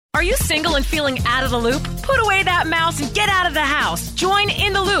Are you single and feeling out of the loop? Put away that mouse and get out of the house. Join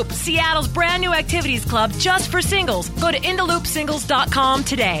In the Loop, Seattle's brand new activities club just for singles. Go to intheloopsingles.com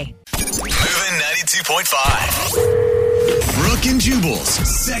today. Moving 92.5. Brooke and Jubal's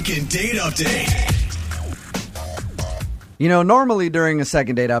second date update. You know, normally during a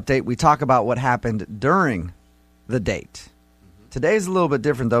second date update, we talk about what happened during the date. Today's a little bit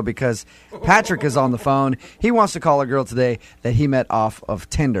different, though, because Patrick is on the phone. He wants to call a girl today that he met off of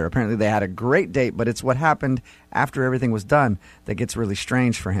Tinder. Apparently, they had a great date, but it's what happened after everything was done that gets really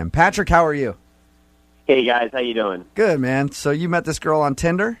strange for him. Patrick, how are you? Hey, guys. How you doing? Good, man. So you met this girl on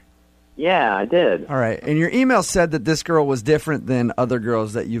Tinder? Yeah, I did. All right. And your email said that this girl was different than other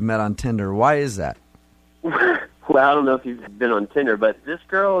girls that you've met on Tinder. Why is that? Well, I don't know if you've been on Tinder, but this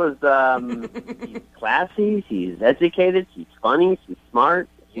girl is she's classy, she's educated, she's funny, she's smart,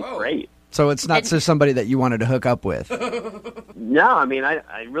 she's great. So it's not just somebody that you wanted to hook up with? No, I mean,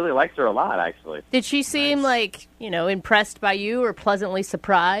 I really liked her a lot, actually. Did she seem impressed by you or pleasantly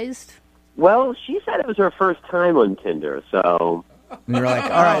surprised? Well, she said it was her first time on Tinder, so... And you're like,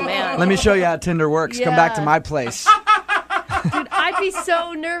 all right, man. Let me show you how Tinder works. Come back to my place. Dude, I'd be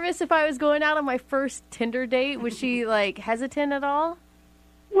so nervous if I was going out on my first Tinder date. Was she, hesitant at all?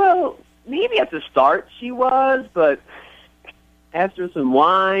 Well, maybe at the start she was, but after some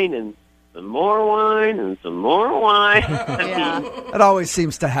wine and some more wine and some more wine... Yeah. It always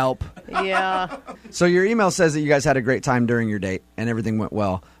seems to help. Yeah. So your email says that you guys had a great time during your date and everything went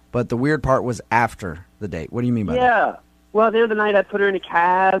well, but the weird part was after the date. What do you mean by that? Yeah. Well, the other night I put her in a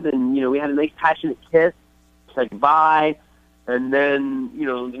cab, and, we had a nice passionate kiss, said goodbye, and then,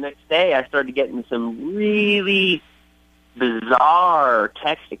 the next day I started getting some really bizarre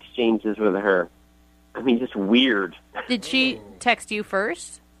text exchanges with her. I mean, just weird. Did she text you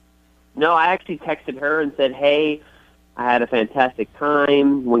first? No, I actually texted her and said, hey, I had a fantastic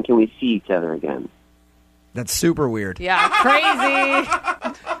time. When can we see each other again? That's super weird. Yeah, crazy.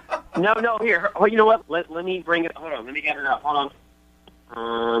 No, here. Oh, you know what? Let me bring it. Hold on. Let me get it up. Hold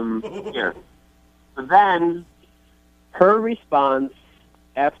on. Here. So then, her response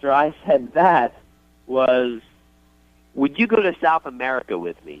after I said that was, would you go to South America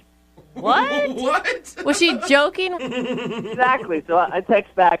with me? What? What? Was she joking? Exactly. So I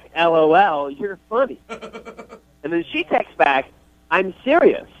text back, LOL, you're funny. And then she texts back, I'm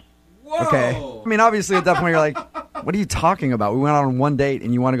serious. Whoa. Okay. I mean, obviously at that point you're like, what are you talking about? We went out on one date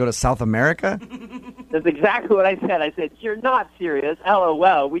and you want to go to South America? That's exactly what I said. I said, you're not serious.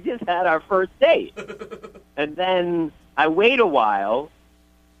 LOL. We just had our first date. And then I wait a while,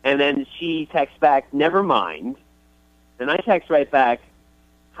 and then she texts back, never mind. And I text right back,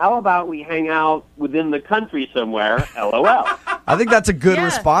 how about we hang out within the country somewhere? LOL. I think that's a good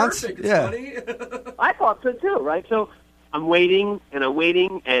response. Perfect. It's Yeah. funny. I thought so too, right? So I'm waiting,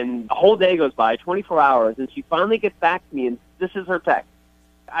 and a whole day goes by, 24 hours, and she finally gets back to me, and this is her text.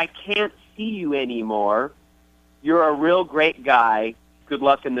 I can't see you anymore. You're a real great guy. Good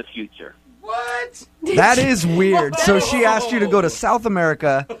luck in the future. What? That is weird. So she asked you to go to South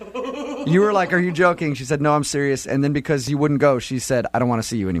America. You were like, are you joking? She said, no, I'm serious. And then because you wouldn't go, she said, I don't want to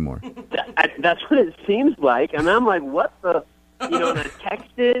see you anymore. That's what it seems like. And I'm like, what the? And I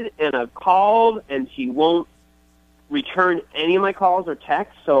texted and I called, and she won't return any of my calls or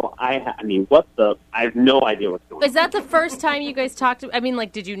texts. So I mean, what the? I have no idea what's going on. Is that the first time you guys talked? I mean,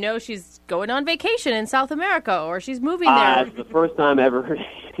 did you know she's going on vacation in South America or she's moving there? It's the first time I ever heard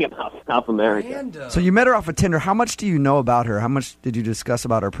anything about South America. Random. So you met her off of Tinder. How much do you know about her? How much did you discuss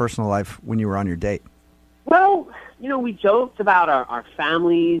about her personal life when you were on your date? Well, we joked about our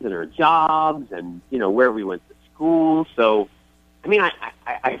families and our jobs and, where we went to school. So, I mean,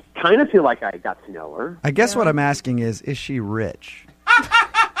 I kind of feel like I got to know her. I guess what I'm asking is she rich?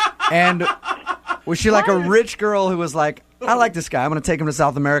 And was she like a rich girl who was like, I like this guy, I'm going to take him to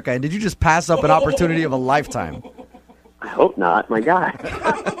South America? And did you just pass up an opportunity of a lifetime? I hope not. My God.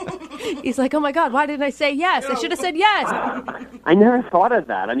 He's like, oh, my God, why didn't I say yes? I should have said yes. I never thought of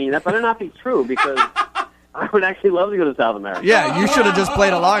that. I mean, that better not be true because I would actually love to go to South America. Yeah, you should have just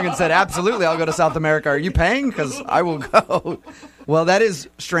played along and said, absolutely, I'll go to South America. Are you paying? Because I will go. Well, that is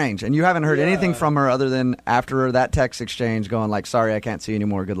strange. And you haven't heard anything from her other than after that text exchange going like, sorry, I can't see you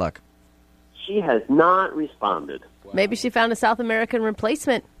anymore. Good luck. She has not responded. Maybe she found a South American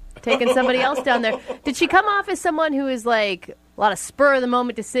replacement, taking somebody else down there. Did she come off as someone who is like a lot of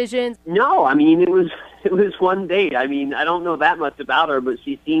spur-of-the-moment decisions? No, I mean, it was one date. I mean, I don't know that much about her, but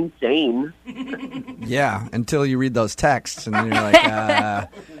she seemed sane. Yeah, until you read those texts and then you're like,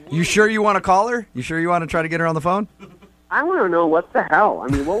 you sure you want to call her? You sure you want to try to get her on the phone? I want to know what the hell. I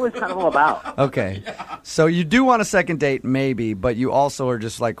mean, what was that all about? Okay. So you do want a second date, maybe, but you also are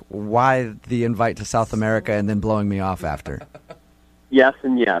just like, why the invite to South America and then blowing me off after? Yes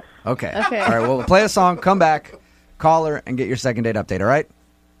and yes. Okay. Okay. All right, well, we'll play a song, come back, call her, and get your second date update, all right?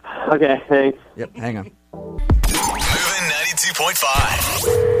 Okay, thanks. Yep, hang on. Moving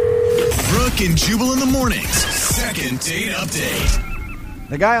 92.5. Brooke and Jubal in the mornings. Second date update.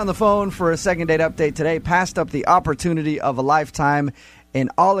 The guy on the phone for a second date update today passed up the opportunity of a lifetime, an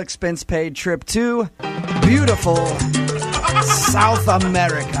all-expense-paid trip to beautiful South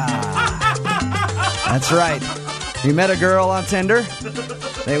America. That's right. He met a girl on Tinder.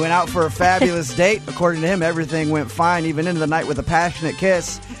 They went out for a fabulous date. According to him, everything went fine, even into the night with a passionate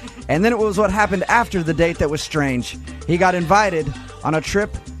kiss. And then it was what happened after the date that was strange. He got invited on a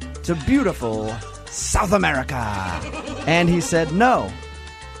trip to beautiful South America. And he said no.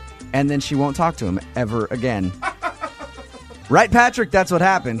 And then she won't talk to him ever again. Right, Patrick? That's what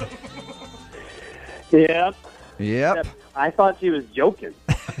happened. Yep. Yep. I thought she was joking.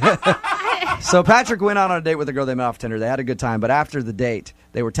 So Patrick went out on a date with a girl they met off Tinder. They had a good time, but after the date,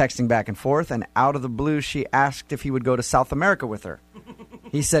 they were texting back and forth, and out of the blue, she asked if he would go to South America with her.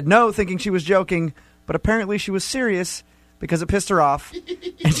 He said no, thinking she was joking, but apparently she was serious because it pissed her off,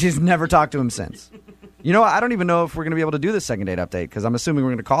 and she's never talked to him since. You know what? I don't even know if we're going to be able to do this second date update because I'm assuming we're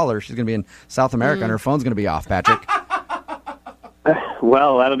going to call her. She's going to be in South America, and her phone's going to be off, Patrick.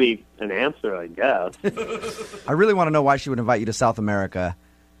 Well, that'll be an answer, I guess. I really want to know why she would invite you to South America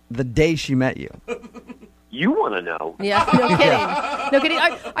the day she met you. You want to know? Yeah, no kidding. No kidding.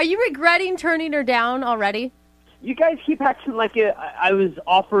 Are you regretting turning her down already? You guys keep acting like I was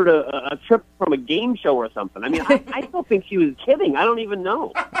offered a trip from a game show or something. I mean, I still think she was kidding. I don't even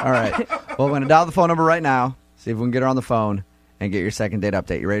know. All right. Well, we're going to dial the phone number right now, see if we can get her on the phone, and get your second date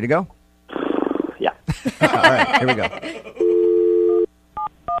update. You ready to go? Yeah. All right. Here we go.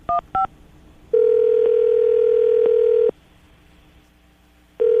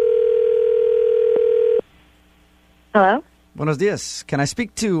 Hello? Buenos dias. Can I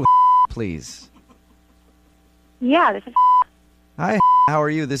speak to please? Yeah, this is... Hi, how are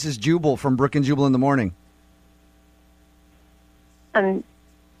you? This is Jubal from Brooke and Jubal in the Morning. I'm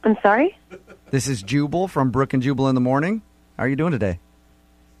sorry? This is Jubal from Brooke and Jubal in the Morning. How are you doing today?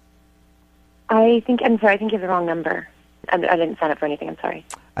 I'm sorry, I think you have the wrong number. I didn't sign up for anything, I'm sorry.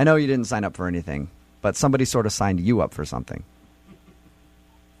 I know you didn't sign up for anything, but somebody sort of signed you up for something.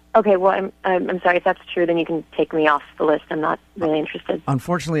 Okay, well, I'm sorry. If that's true, then you can take me off the list. I'm not really interested.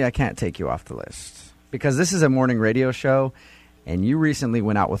 Unfortunately, I can't take you off the list because this is a morning radio show, and you recently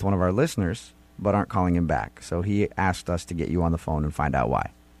went out with one of our listeners, but aren't calling him back. So he asked us to get you on the phone and find out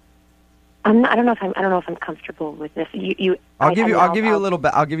why. I don't know if I'm comfortable with this. I'll give you a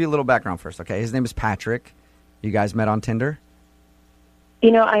little background first. Okay, his name is Patrick. You guys met on Tinder.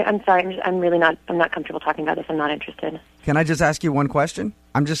 You know, I'm sorry. I'm not comfortable talking about this. I'm not interested. Can I just ask you one question?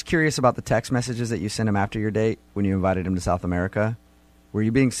 I'm just curious about the text messages that you sent him after your date when you invited him to South America. Were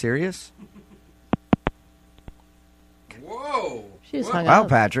you being serious? Whoa. She just hung Wow, up.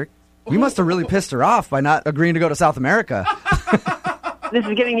 Patrick. You must have really pissed her off by not agreeing to go to South America. This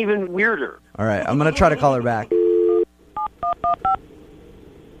is getting even weirder. All right, I'm going to try to call her back.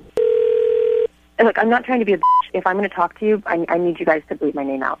 Look, I'm not trying to be a bitch. If I'm going to talk to you, I need you guys to bleep my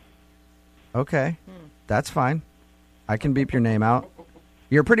name out. Okay, that's fine. I can beep your name out.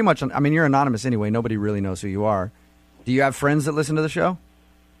 You're pretty much, you're anonymous anyway. Nobody really knows who you are. Do you have friends that listen to the show?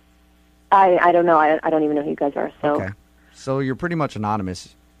 I don't know. I don't even know who you guys are. So. Okay. So you're pretty much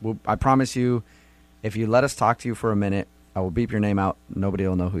anonymous. I promise you, if you let us talk to you for a minute, I will beep your name out. Nobody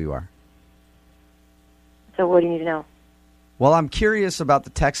will know who you are. So what do you need to know? Well, I'm curious about the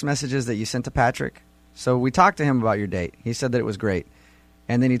text messages that you sent to Patrick. So we talked to him about your date. He said that it was great.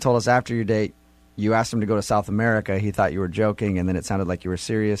 And then he told us after your date, you asked him to go to South America. He thought you were joking, and then it sounded like you were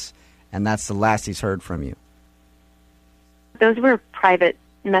serious. And that's the last he's heard from you. Those were private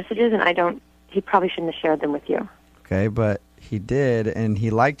messages, and he probably shouldn't have shared them with you. Okay, but he did, and he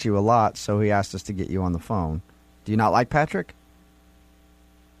liked you a lot, so he asked us to get you on the phone. Do you not like Patrick?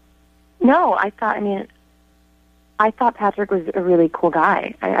 No, I thought Patrick was a really cool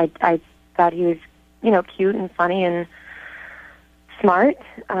guy. I thought he was, cute and funny and smart.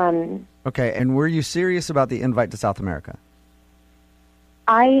 Okay, and were you serious about the invite to South America?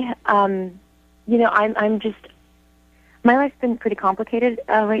 I'm just, my life's been pretty complicated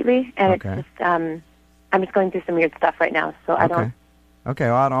lately, and Okay. it's just, I'm just going through some weird stuff right now, so I don't. Okay,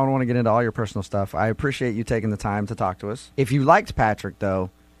 well, I don't want to get into all your personal stuff. I appreciate you taking the time to talk to us. If you liked Patrick, though,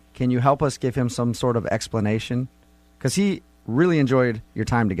 can you help us give him some sort of explanation? Because he really enjoyed your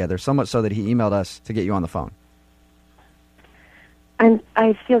time together, so much so that he emailed us to get you on the phone.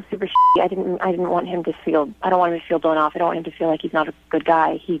 I feel super shitty. I didn't want him to feel. I don't want him to feel blown off. I don't want him to feel like he's not a good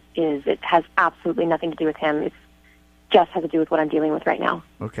guy. He is. It has absolutely nothing to do with him. It just has to do with what I'm dealing with right now.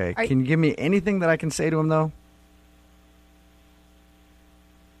 Okay. Can you give me anything that I can say to him though?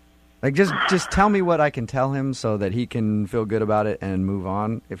 Like just tell me what I can tell him so that he can feel good about it and move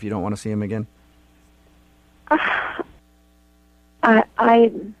on. If you don't want to see him again.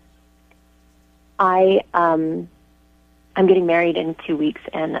 I'm getting married in 2 weeks,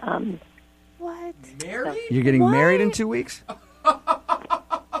 and What? Married? You're getting married in 2 weeks?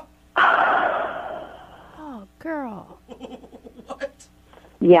 Oh, girl. What?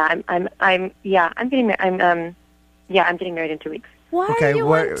 yeah, I'm getting married. I'm getting married in 2 weeks. Why Okay, are you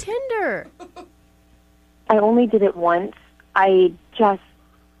what- on Tinder? I only did it once. I'm just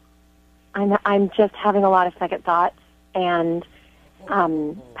having a lot of second thoughts, and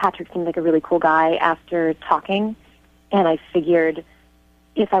Patrick seemed like a really cool guy after talking, and I figured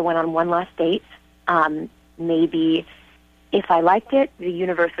if I went on one last date, maybe if I liked it, the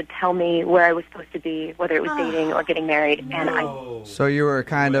universe would tell me where I was supposed to be, whether it was dating or getting married, and So you were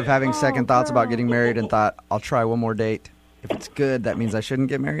kind of having second thoughts about getting married and thought, I'll try one more date. If it's good, that means I shouldn't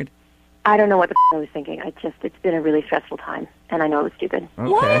get married? I don't know what the I was thinking. It's been a really stressful time, and I know it was stupid. Why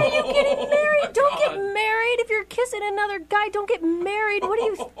are Okay. you getting married? Don't get married. If you're kissing another guy, don't get married. What are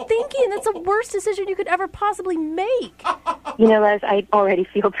you thinking? That's the worst decision you could ever possibly make. You know, Les, I already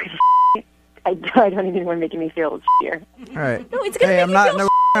feel pretty I don't even want making me feel shittier. All right. No, it's gonna Hey, make I'm you not feel no,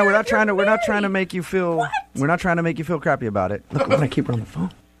 shittier we're not if trying to you're we're not trying to married. make you feel What? we're not trying to make you feel crappy about it. Look, I'm gonna keep her on the phone.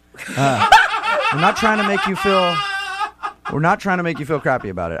 We're not trying to make you feel We're not trying to make you feel crappy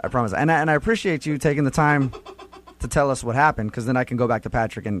about it. I promise. And I appreciate you taking the time to tell us what happened, because then I can go back to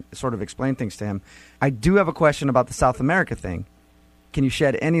Patrick and sort of explain things to him. I do have a question about the South America thing. Can you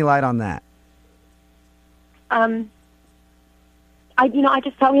shed any light on that? I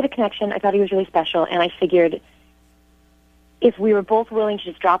just thought we had a connection. I thought he was really special, and I figured if we were both willing to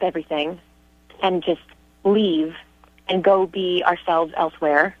just drop everything and just leave and go be ourselves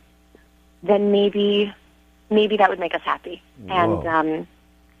elsewhere, then maybe that would make us happy. Whoa. And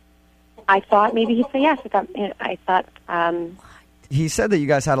I thought maybe he'd say yes. I thought He said that you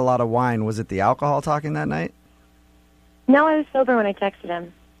guys had a lot of wine. Was it the alcohol talking that night? no, I was sober when I texted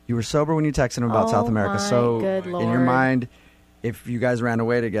him. You were sober when you texted him about Oh, South America. my So good in your Lord. mind, if you guys ran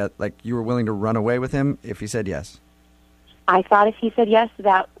away together, like you were willing to run away with him if he said yes? I thought if he said yes,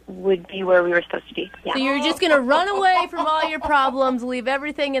 that would be where we were supposed to be. Yeah. So you're just going to run away from all your problems, leave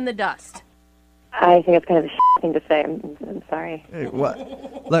everything in the dust. I think it's kind of a thing to say. I'm sorry. Hey,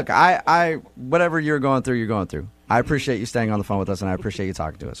 what? Look, I whatever you're going through, you're going through. I appreciate you staying on the phone with us, and I appreciate you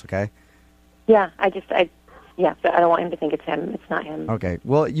talking to us, okay? Yeah, but I don't want him to think it's him. It's not him. Okay.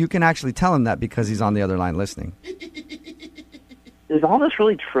 Well, you can actually tell him that because he's on the other line listening. Is all this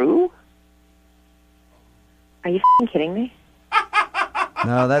really true? Are you kidding me?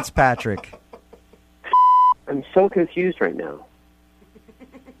 No, that's Patrick. I'm so confused right now.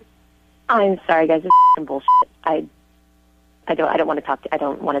 I'm sorry, guys. This is bullshit. I don't want to talk to. I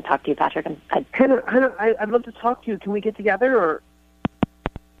don't want to talk to you, Patrick. Hannah, I'd love to talk to you. Can we get together or?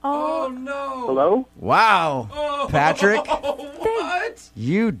 Oh, no. Hello? Wow. Patrick, What?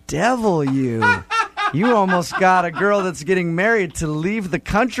 you devil, you. You almost got a girl that's getting married to leave the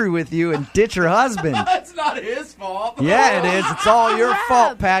country with you and ditch her husband. That's not his fault. Yeah, it is. It's all your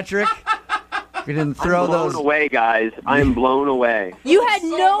fault, Patrick. We didn't throw I'm blown those. away, guys. I'm blown away. You had so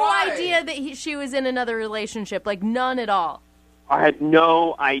no right. idea that she was in another relationship, like none at all. I had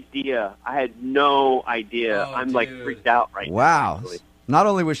no idea. Oh, I'm like dude. freaked out right now. Wow. actually. Not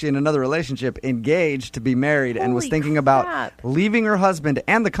only was she in another relationship, engaged to be married, and was Holy thinking about crap. leaving her husband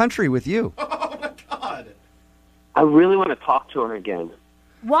and the country with you. Oh, my God. I really want to talk to her again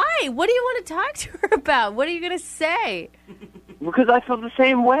Why? What do you want to talk to her about? What are you going to say? because I feel the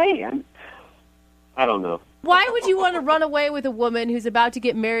same way. I don't know. Why would you want to run away with a woman who's about to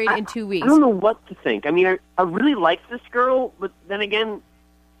get married in 2 weeks? I don't know what to think. I mean, I really like this girl, but then again,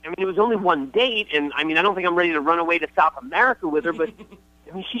 I mean, it was only one date, and I mean, I don't think I'm ready to run away to South America with her, but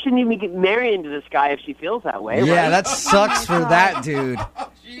I mean, she shouldn't even get married into this guy if she feels that way, Yeah, right? that sucks for that dude.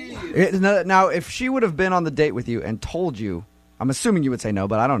 Jeez. Now, if she would have been on the date with you and told you, I'm assuming you would say no,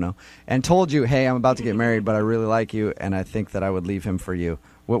 but I don't know, and told you, hey, I'm about to get married, but I really like you, and I think that I would leave him for you,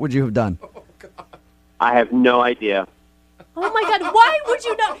 what would you have done? I have no idea. Oh my God! Why would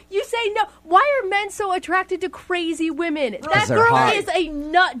you not? You say no. Why are men so attracted to crazy women? That they're girl hot. is a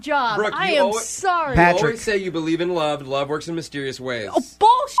nut job. Brooke, I you am always- sorry. Pat- You Patrick. always say you believe in love. Love works in mysterious ways. Oh,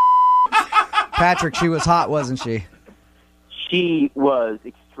 bullshit. Patrick, she was hot, wasn't she? She was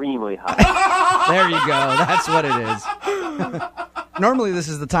extremely hot. There you go. That's what it is. Normally, this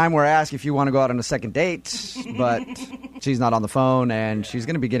is the time where I ask if you want to go out on a second date, but she's not on the phone, and she's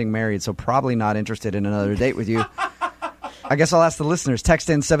going to be getting married, so probably not interested in another date with you. I guess I'll ask the listeners. Text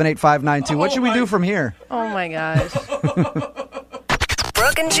in 78592. What should we do from here? Oh, my gosh.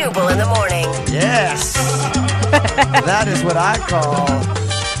 Brooke and Jubal in the morning. Yes. That is what I call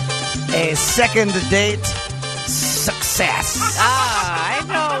a second date success. I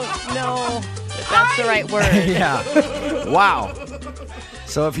don't know if that's the right word. Yeah. Wow.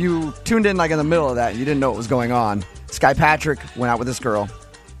 So if you tuned in like in the middle of that and you didn't know what was going on, Sky Patrick went out with this girl.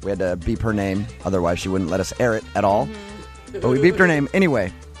 We had to beep her name. Otherwise, she wouldn't let us air it at all. But we beeped her name.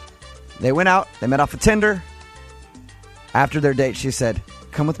 Anyway, they went out. They met off of Tinder. After their date, she said,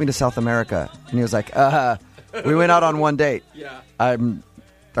 come with me to South America. And he was like, we went out on one date. Yeah.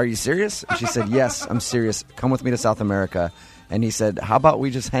 Are you serious? And she said, yes, I'm serious. Come with me to South America. And he said, how about we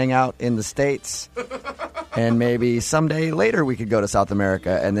just hang out in the States and maybe someday later we could go to South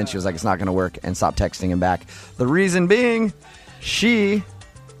America. And then she was like, it's not going to work, and stopped texting him back. The reason being, she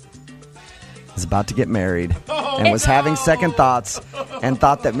is about to get married and was having second thoughts and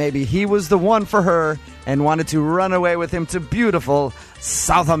thought that maybe he was the one for her and wanted to run away with him to beautiful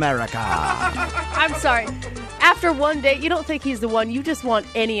South America. I'm sorry. After one date, you don't think he's the one. You just want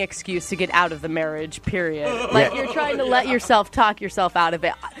any excuse to get out of the marriage, period. Like, you're trying to let yourself talk yourself out of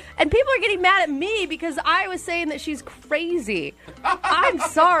it. And people are getting mad at me because I was saying that she's crazy. I'm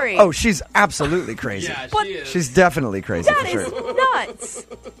sorry. Oh, she's absolutely crazy. Yeah, But- she is. She's definitely crazy That for is sure. nuts.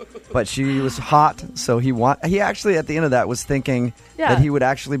 But she was hot, so he actually at the end of that was thinking Yeah. that he would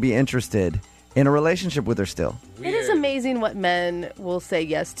actually be interested in a relationship with her still. It is amazing what men will say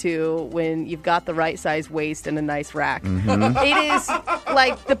yes to when you've got the right size waist and a nice rack. Mm-hmm. It is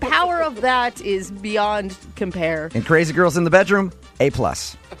like the power of that is beyond compare. And crazy girls in the bedroom, A+.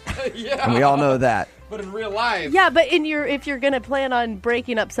 Yeah. And we all know that. But in real life. Yeah, but if you're going to plan on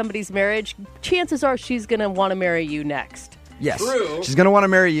breaking up somebody's marriage, chances are she's going to want to marry you next. Yes. True. She's going to want to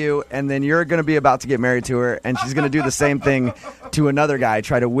marry you, and then you're going to be about to get married to her, and she's going to do the same thing to another guy,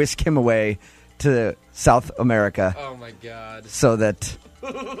 try to whisk him away to South America Oh, my God. so that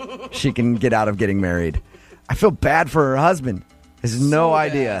she can get out of getting married. I feel bad for her husband. Has no So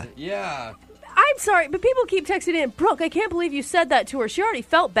idea. bad. Yeah. I'm sorry, but people keep texting in, Brooke, I can't believe you said that to her. She already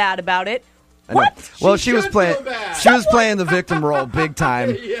felt bad about it. I know. What? Well, She she was should playing. feel bad. She was playing the victim role big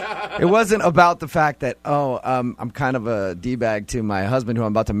time. Yeah. It wasn't about the fact that I'm kind of a d-bag to my husband who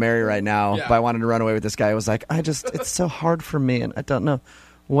I'm about to marry right now, Yeah. but I wanted to run away with this guy. It was like it's so hard for me, and I don't know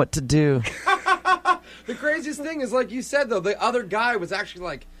what to do. The craziest thing is, like you said, though, the other guy was actually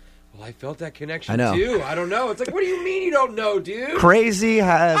like, well, I felt that connection, I know. too. I don't know. It's like, what do you mean you don't know, dude? Crazy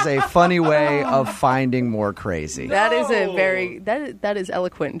has a funny way of finding more crazy. That is a very that is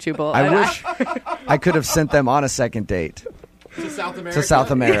eloquent, Jubal. I wish I could have sent them on a second date To South America? to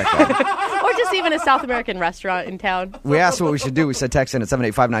South America. or just even a South American restaurant in town. We asked what we should do. We said text in at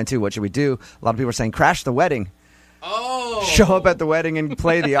 78592. What should we do? A lot of people are saying crash the wedding. Oh. Show up at the wedding and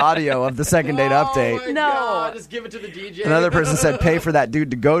play the audio of the second date update. Oh, my No. God. Just give it to the DJ. Another person said pay for that dude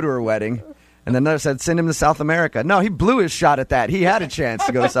to go to her wedding. And then another said send him to South America. No, he blew his shot at that. He had a chance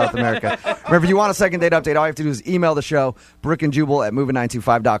to go to South America. Remember, if you want a second date update, all you have to do is email the show,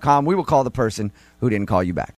 brookandjubal@moving925.com. We will call the person who didn't call you back.